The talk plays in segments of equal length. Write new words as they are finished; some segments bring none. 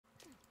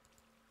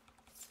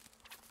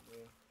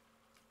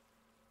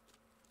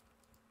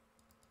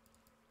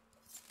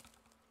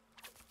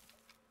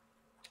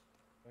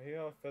I hate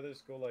how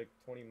feathers go like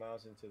 20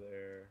 miles into the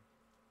air.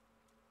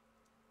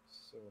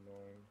 So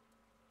annoying.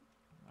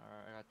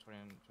 Alright, I got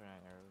 29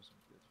 arrows. I'm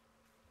good.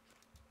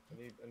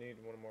 I need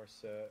one more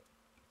set.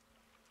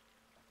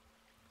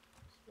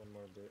 Just one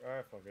more bit.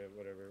 Alright, fuck it,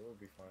 whatever. We'll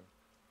be fine.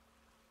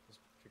 Just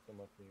pick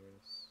them up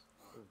anyways.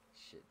 Ooh,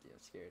 Shit, dude,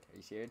 I'm scared. Are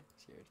you scared?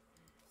 Scared.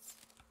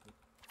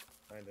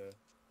 kinda.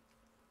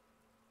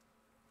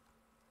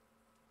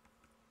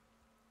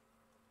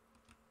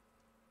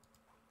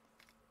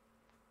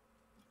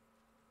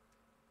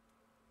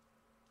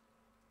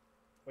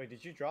 Wait,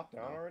 did you drop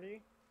down No.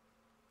 already?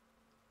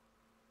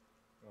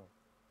 Oh.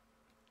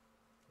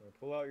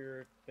 Pull out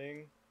your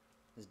thing.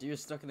 This deer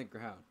is stuck in the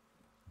ground.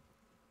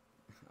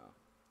 Oh.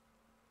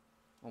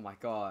 Oh my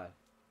god.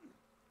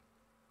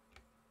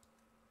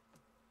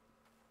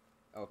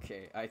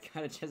 Okay, I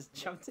kind of just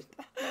jumped it.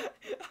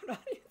 I'm not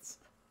even.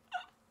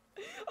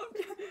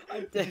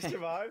 I'm dead. Did you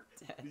survive?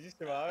 Dead. Did you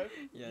survive?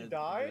 Yeah, You it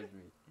died? was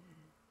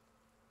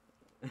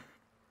me.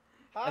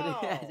 How?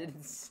 I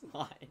didn't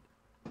slide.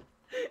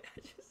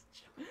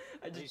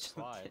 I you just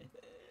slide?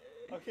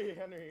 jumped in. Okay,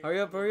 Henry. Hurry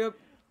up, hurry up.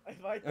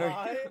 If I Hurry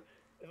die, up.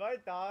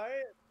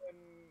 then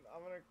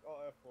I'm gonna call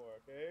F4,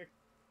 okay?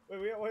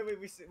 Wait, did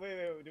we save?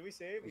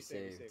 We We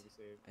saved.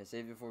 saved. I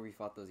saved before we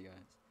fought those guys.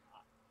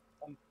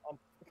 I'm, I'm,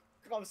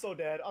 I'm so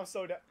dead. I'm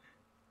so dead.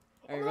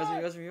 Alright,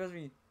 res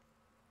me.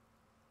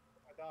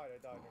 I died,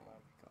 Oh never my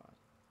mind. god.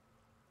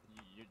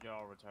 You're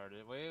all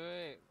retarded.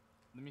 Wait.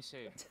 Let me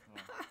save. Come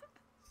on.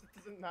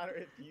 It doesn't matter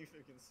if you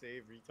can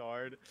save,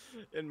 retard.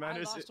 It I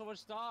matters. lost so much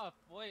stuff.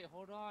 Wait,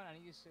 hold on. I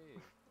need to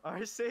save.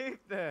 I saved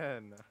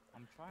then.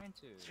 I'm trying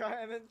to.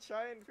 Try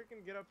and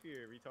freaking get up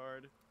here,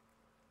 retard.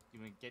 You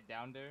mean get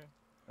down there?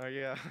 Oh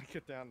yeah,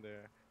 get down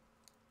there.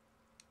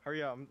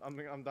 Hurry up!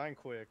 I'm dying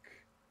quick.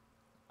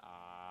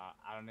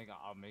 I don't think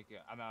I'll make it.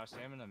 I'm out of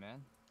stamina,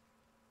 man.